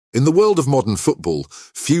In the world of modern football,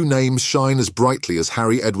 few names shine as brightly as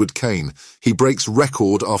Harry Edward Kane. He breaks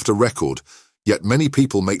record after record, yet many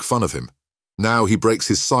people make fun of him. Now he breaks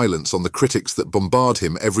his silence on the critics that bombard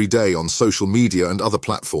him every day on social media and other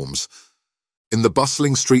platforms. In the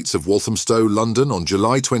bustling streets of Walthamstow, London, on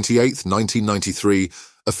July 28, 1993,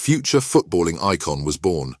 a future footballing icon was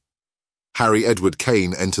born. Harry Edward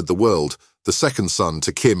Kane entered the world, the second son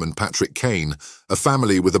to Kim and Patrick Kane, a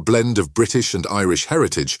family with a blend of British and Irish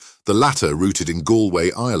heritage, the latter rooted in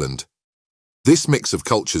Galway, Ireland. This mix of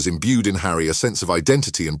cultures imbued in Harry a sense of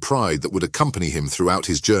identity and pride that would accompany him throughout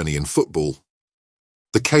his journey in football.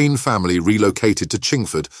 The Kane family relocated to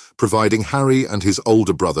Chingford, providing Harry and his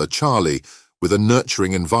older brother, Charlie, with a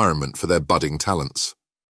nurturing environment for their budding talents.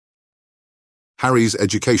 Harry's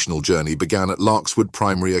educational journey began at Larkswood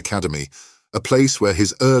Primary Academy, a place where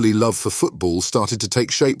his early love for football started to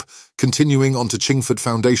take shape, continuing on to Chingford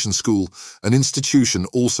Foundation School, an institution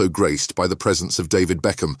also graced by the presence of David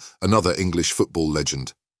Beckham, another English football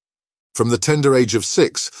legend. From the tender age of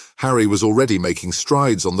 6, Harry was already making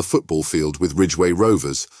strides on the football field with Ridgeway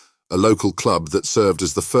Rovers, a local club that served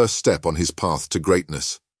as the first step on his path to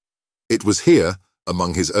greatness. It was here,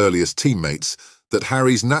 among his earliest teammates, that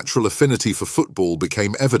Harry's natural affinity for football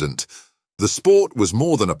became evident. The sport was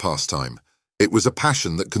more than a pastime. It was a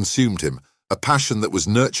passion that consumed him, a passion that was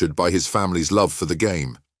nurtured by his family's love for the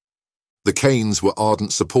game. The Kanes were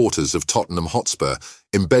ardent supporters of Tottenham Hotspur,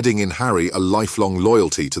 embedding in Harry a lifelong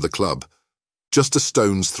loyalty to the club. Just a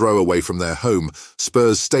stone's throw away from their home,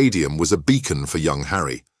 Spurs Stadium was a beacon for young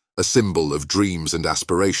Harry, a symbol of dreams and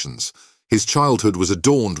aspirations. His childhood was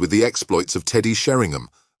adorned with the exploits of Teddy Sheringham,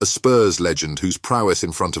 a Spurs legend whose prowess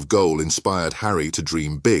in front of goal inspired Harry to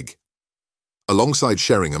dream big. Alongside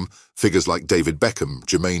Sheringham, figures like David Beckham,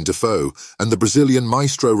 Jermaine Defoe, and the Brazilian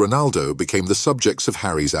maestro Ronaldo became the subjects of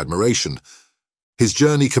Harry's admiration. His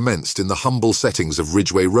journey commenced in the humble settings of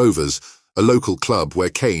Ridgeway Rovers, a local club where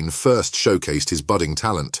Kane first showcased his budding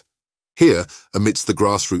talent. Here, amidst the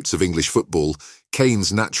grassroots of English football,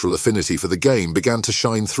 Kane's natural affinity for the game began to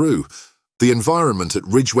shine through. The environment at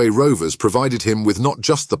Ridgeway Rovers provided him with not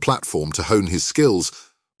just the platform to hone his skills,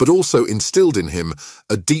 but also instilled in him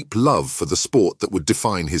a deep love for the sport that would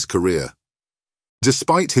define his career.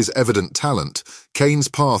 Despite his evident talent, Kane's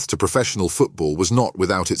path to professional football was not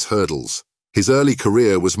without its hurdles. His early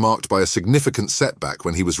career was marked by a significant setback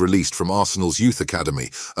when he was released from Arsenal's youth academy,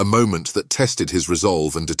 a moment that tested his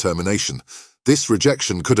resolve and determination. This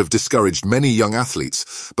rejection could have discouraged many young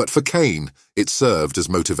athletes, but for Kane, it served as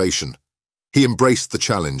motivation. He embraced the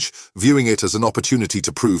challenge, viewing it as an opportunity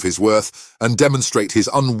to prove his worth and demonstrate his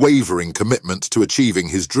unwavering commitment to achieving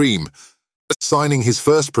his dream. Signing his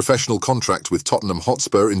first professional contract with Tottenham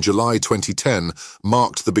Hotspur in July 2010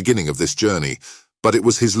 marked the beginning of this journey, but it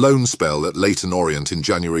was his loan spell at Leyton Orient in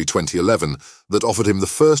January 2011 that offered him the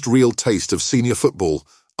first real taste of senior football.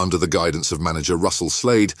 Under the guidance of manager Russell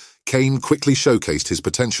Slade, Kane quickly showcased his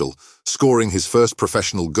potential, scoring his first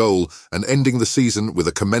professional goal and ending the season with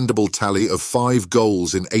a commendable tally of 5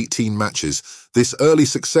 goals in 18 matches. This early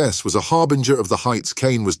success was a harbinger of the heights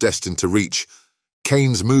Kane was destined to reach.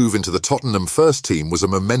 Kane's move into the Tottenham first team was a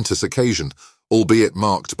momentous occasion, albeit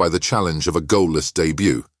marked by the challenge of a goalless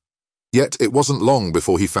debut. Yet it wasn't long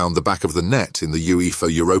before he found the back of the net in the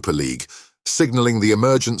UEFA Europa League, signalling the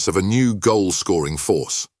emergence of a new goal-scoring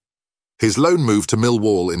force. His loan move to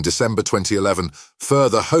Millwall in December 2011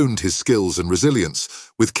 further honed his skills and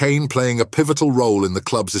resilience, with Kane playing a pivotal role in the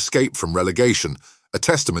club's escape from relegation, a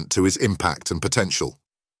testament to his impact and potential.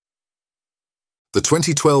 The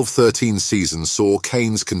 2012-13 season saw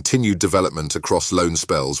Kane's continued development across loan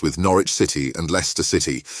spells with Norwich City and Leicester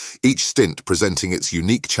City, each stint presenting its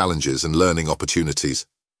unique challenges and learning opportunities.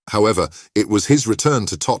 However, it was his return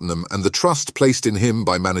to Tottenham and the trust placed in him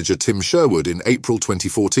by manager Tim Sherwood in April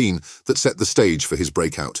 2014 that set the stage for his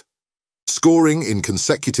breakout. Scoring in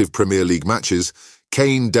consecutive Premier League matches,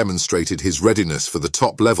 Kane demonstrated his readiness for the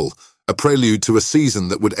top level, a prelude to a season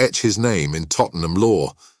that would etch his name in Tottenham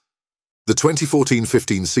lore. The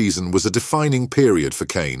 2014-15 season was a defining period for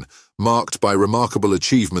Kane, marked by remarkable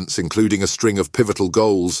achievements including a string of pivotal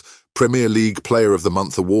goals, Premier League Player of the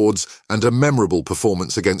Month awards, and a memorable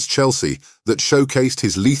performance against Chelsea that showcased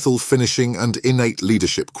his lethal finishing and innate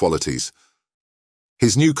leadership qualities.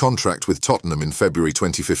 His new contract with Tottenham in February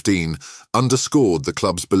 2015 underscored the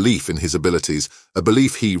club's belief in his abilities, a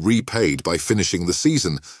belief he repaid by finishing the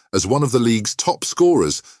season as one of the league's top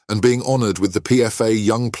scorers and being honoured with the PFA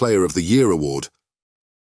Young Player of the Year award.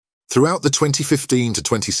 Throughout the 2015 to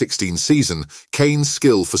 2016 season, Kane's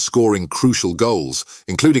skill for scoring crucial goals,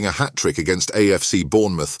 including a hat-trick against AFC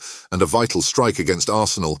Bournemouth and a vital strike against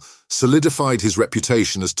Arsenal, solidified his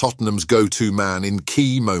reputation as Tottenham's go-to man in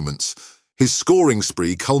key moments. His scoring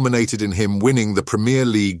spree culminated in him winning the Premier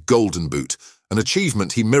League Golden Boot, an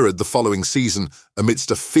achievement he mirrored the following season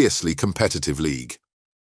amidst a fiercely competitive league.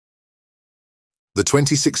 The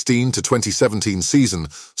 2016 to 2017 season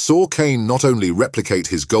saw Kane not only replicate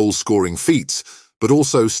his goal-scoring feats, but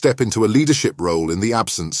also step into a leadership role in the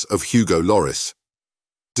absence of Hugo Lloris.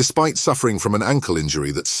 Despite suffering from an ankle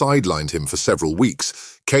injury that sidelined him for several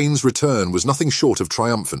weeks, Kane's return was nothing short of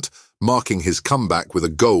triumphant, marking his comeback with a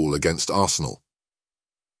goal against Arsenal.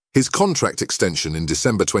 His contract extension in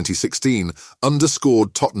December 2016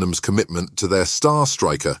 underscored Tottenham's commitment to their star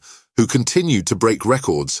striker, who continued to break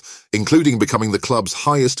records, including becoming the club's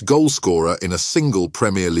highest goal-scorer in a single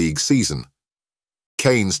Premier League season.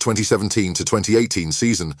 Kane's 2017 to 2018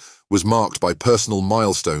 season was marked by personal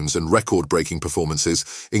milestones and record-breaking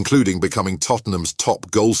performances, including becoming Tottenham's top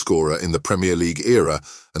goal-scorer in the Premier League era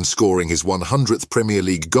and scoring his 100th Premier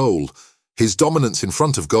League goal. His dominance in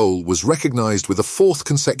front of goal was recognised with a fourth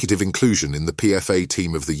consecutive inclusion in the PFA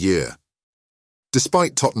Team of the Year.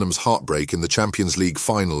 Despite Tottenham's heartbreak in the Champions League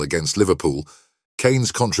final against Liverpool,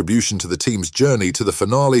 Kane's contribution to the team's journey to the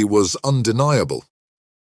finale was undeniable.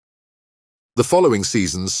 The following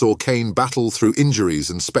seasons saw Kane battle through injuries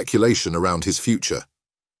and speculation around his future.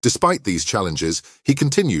 Despite these challenges, he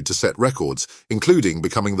continued to set records, including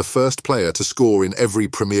becoming the first player to score in every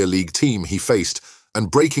Premier League team he faced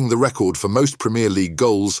and breaking the record for most Premier League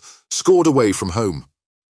goals scored away from home.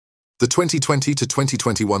 The 2020 to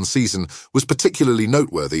 2021 season was particularly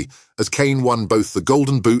noteworthy as Kane won both the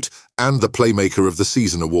Golden Boot and the Playmaker of the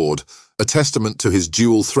Season award, a testament to his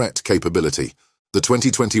dual-threat capability. The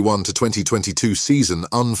 2021 to 2022 season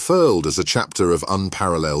unfurled as a chapter of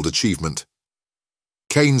unparalleled achievement.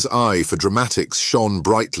 Kane's eye for dramatics shone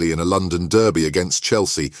brightly in a London derby against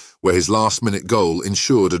Chelsea, where his last-minute goal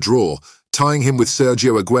ensured a draw, tying him with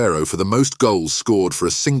Sergio Aguero for the most goals scored for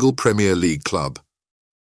a single Premier League club.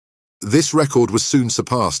 This record was soon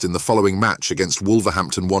surpassed in the following match against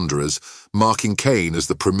Wolverhampton Wanderers, marking Kane as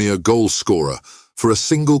the premier goal scorer for a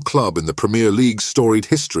single club in the Premier League's storied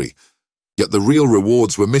history. Yet the real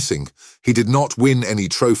rewards were missing. He did not win any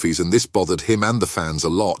trophies, and this bothered him and the fans a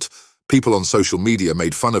lot. People on social media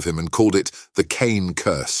made fun of him and called it the Kane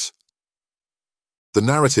curse. The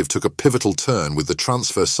narrative took a pivotal turn with the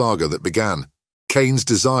transfer saga that began. Kane's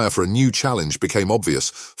desire for a new challenge became obvious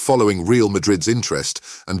following Real Madrid's interest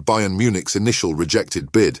and Bayern Munich's initial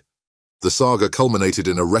rejected bid. The saga culminated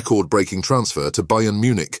in a record-breaking transfer to Bayern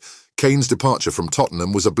Munich. Kane's departure from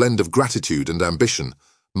Tottenham was a blend of gratitude and ambition,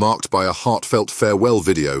 marked by a heartfelt farewell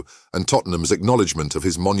video and Tottenham's acknowledgement of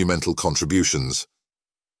his monumental contributions.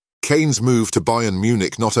 Kane's move to Bayern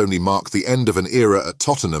Munich not only marked the end of an era at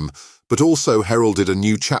Tottenham, but also heralded a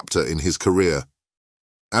new chapter in his career.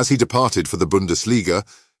 As he departed for the Bundesliga,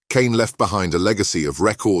 Kane left behind a legacy of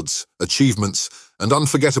records, achievements, and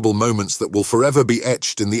unforgettable moments that will forever be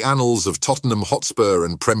etched in the annals of Tottenham Hotspur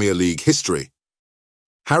and Premier League history.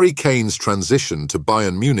 Harry Kane's transition to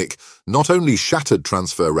Bayern Munich not only shattered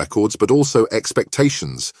transfer records but also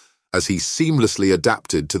expectations, as he seamlessly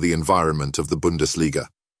adapted to the environment of the Bundesliga.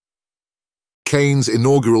 Kane's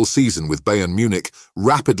inaugural season with Bayern Munich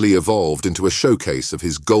rapidly evolved into a showcase of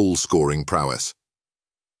his goal-scoring prowess.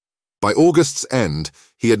 By August's end,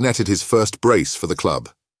 he had netted his first brace for the club,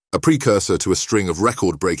 a precursor to a string of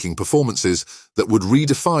record-breaking performances that would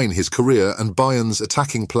redefine his career and Bayern's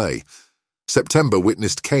attacking play. September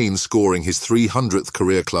witnessed Kane scoring his 300th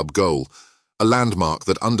career club goal, a landmark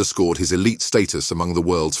that underscored his elite status among the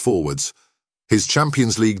world's forwards. His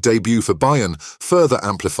Champions League debut for Bayern further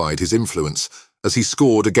amplified his influence as he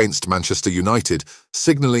scored against Manchester United,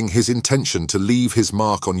 signalling his intention to leave his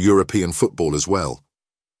mark on European football as well.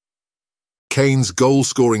 Kane's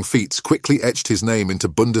goal-scoring feats quickly etched his name into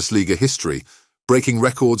Bundesliga history, breaking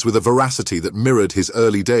records with a veracity that mirrored his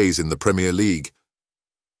early days in the Premier League.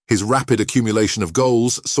 His rapid accumulation of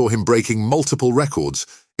goals saw him breaking multiple records,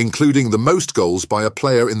 including the most goals by a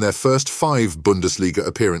player in their first 5 Bundesliga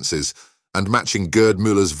appearances, and matching Gerd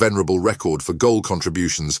Müller's venerable record for goal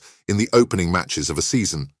contributions in the opening matches of a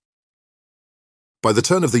season. By the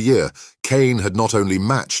turn of the year, Kane had not only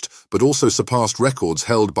matched, but also surpassed records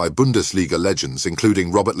held by Bundesliga legends,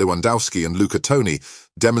 including Robert Lewandowski and Luca Toni,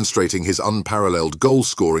 demonstrating his unparalleled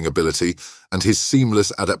goal-scoring ability and his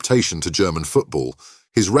seamless adaptation to German football.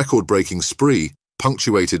 His record-breaking spree,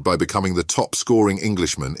 punctuated by becoming the top-scoring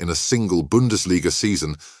Englishman in a single Bundesliga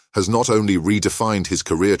season, has not only redefined his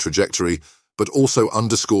career trajectory, but also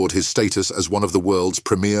underscored his status as one of the world's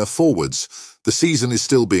premier forwards. The season is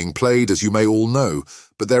still being played, as you may all know,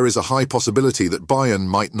 but there is a high possibility that Bayern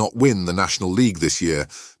might not win the National League this year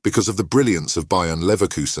because of the brilliance of Bayern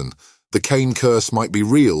Leverkusen. The Kane curse might be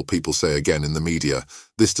real, people say again in the media.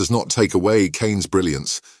 This does not take away Kane's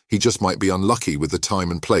brilliance. He just might be unlucky with the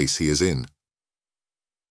time and place he is in.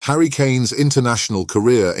 Harry Kane's international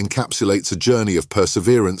career encapsulates a journey of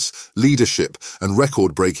perseverance, leadership, and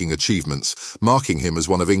record-breaking achievements, marking him as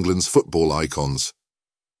one of England's football icons.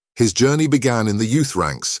 His journey began in the youth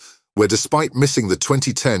ranks, where despite missing the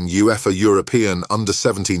 2010 UEFA European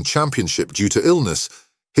Under-17 Championship due to illness,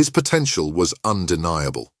 his potential was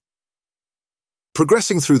undeniable.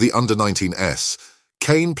 Progressing through the Under-19s,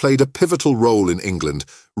 Kane played a pivotal role in England,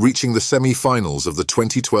 reaching the semi-finals of the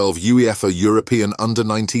 2012 UEFA European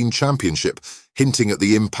Under-19 Championship, hinting at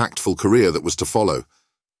the impactful career that was to follow.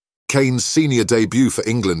 Kane's senior debut for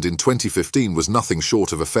England in 2015 was nothing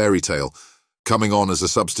short of a fairy tale. Coming on as a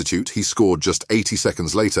substitute, he scored just 80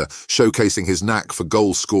 seconds later, showcasing his knack for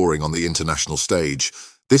goal scoring on the international stage.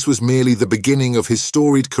 This was merely the beginning of his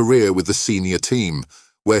storied career with the senior team,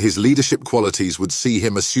 where his leadership qualities would see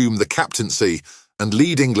him assume the captaincy and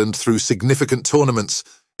lead England through significant tournaments,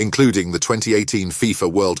 including the 2018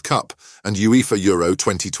 FIFA World Cup and UEFA Euro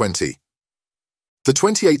 2020. The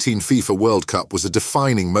 2018 FIFA World Cup was a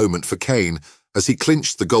defining moment for Kane as he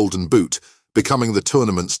clinched the Golden Boot, becoming the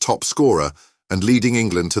tournament's top scorer and leading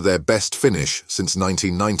England to their best finish since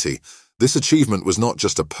 1990. This achievement was not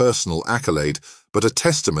just a personal accolade, but a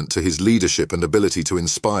testament to his leadership and ability to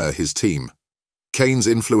inspire his team. Kane's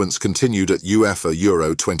influence continued at UEFA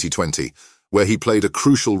Euro 2020, where he played a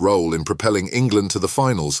crucial role in propelling England to the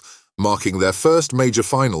finals, marking their first major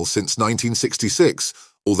final since 1966,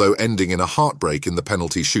 although ending in a heartbreak in the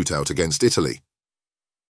penalty shootout against Italy.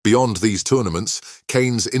 Beyond these tournaments,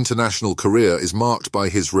 Kane's international career is marked by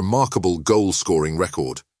his remarkable goal-scoring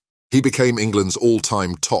record. He became England's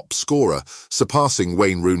all-time top scorer, surpassing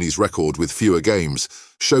Wayne Rooney's record with fewer games,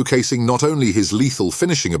 showcasing not only his lethal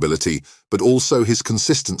finishing ability, but also his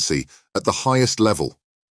consistency at the highest level.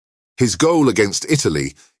 His goal against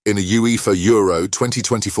Italy in a UEFA Euro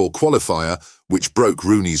 2024 qualifier, which broke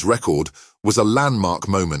Rooney's record, was a landmark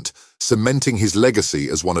moment, cementing his legacy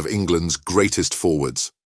as one of England's greatest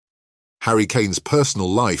forwards. Harry Kane's personal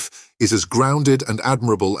life is as grounded and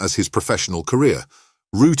admirable as his professional career,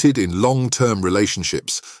 rooted in long-term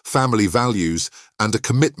relationships, family values, and a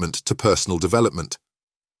commitment to personal development.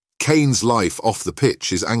 Kane's life off the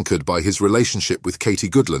pitch is anchored by his relationship with Katie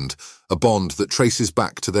Goodland, a bond that traces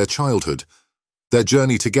back to their childhood. Their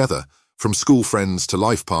journey together, from school friends to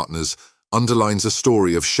life partners, underlines a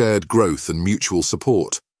story of shared growth and mutual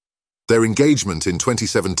support. Their engagement in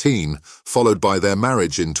 2017, followed by their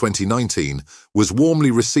marriage in 2019, was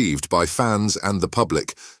warmly received by fans and the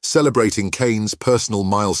public, celebrating Kane's personal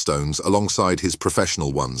milestones alongside his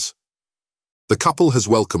professional ones. The couple has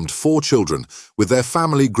welcomed 4 children, with their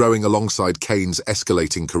family growing alongside Kane's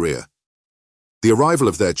escalating career. The arrival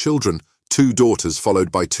of their children, 2 daughters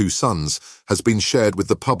followed by 2 sons, has been shared with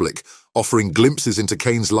the public, offering glimpses into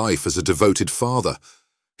Kane's life as a devoted father.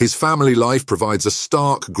 His family life provides a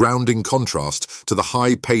stark, grounding contrast to the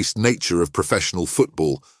high-paced nature of professional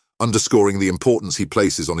football, underscoring the importance he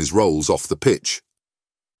places on his roles off the pitch.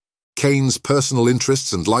 Kane's personal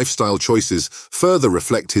interests and lifestyle choices further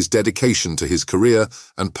reflect his dedication to his career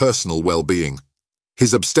and personal well-being.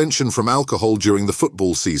 His abstention from alcohol during the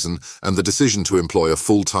football season and the decision to employ a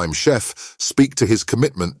full-time chef speak to his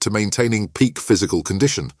commitment to maintaining peak physical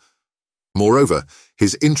condition. Moreover,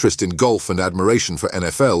 his interest in golf and admiration for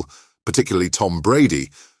NFL, particularly Tom Brady,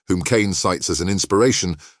 whom Kane cites as an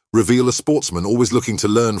inspiration, reveal a sportsman always looking to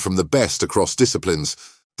learn from the best across disciplines.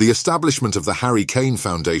 The establishment of the Harry Kane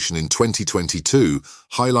Foundation in 2022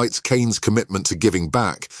 highlights Kane's commitment to giving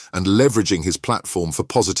back and leveraging his platform for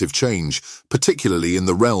positive change, particularly in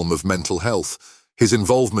the realm of mental health. His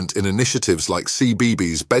involvement in initiatives like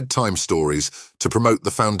CBeebies Bedtime Stories to promote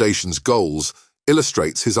the foundation's goals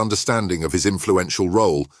illustrates his understanding of his influential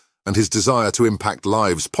role and his desire to impact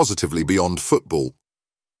lives positively beyond football.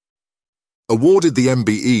 Awarded the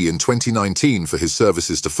MBE in 2019 for his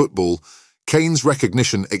services to football, Kane's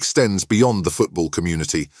recognition extends beyond the football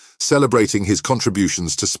community, celebrating his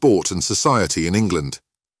contributions to sport and society in England.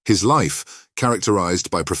 His life, characterized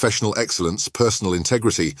by professional excellence, personal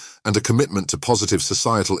integrity, and a commitment to positive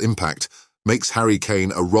societal impact, makes Harry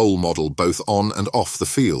Kane a role model both on and off the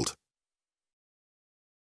field.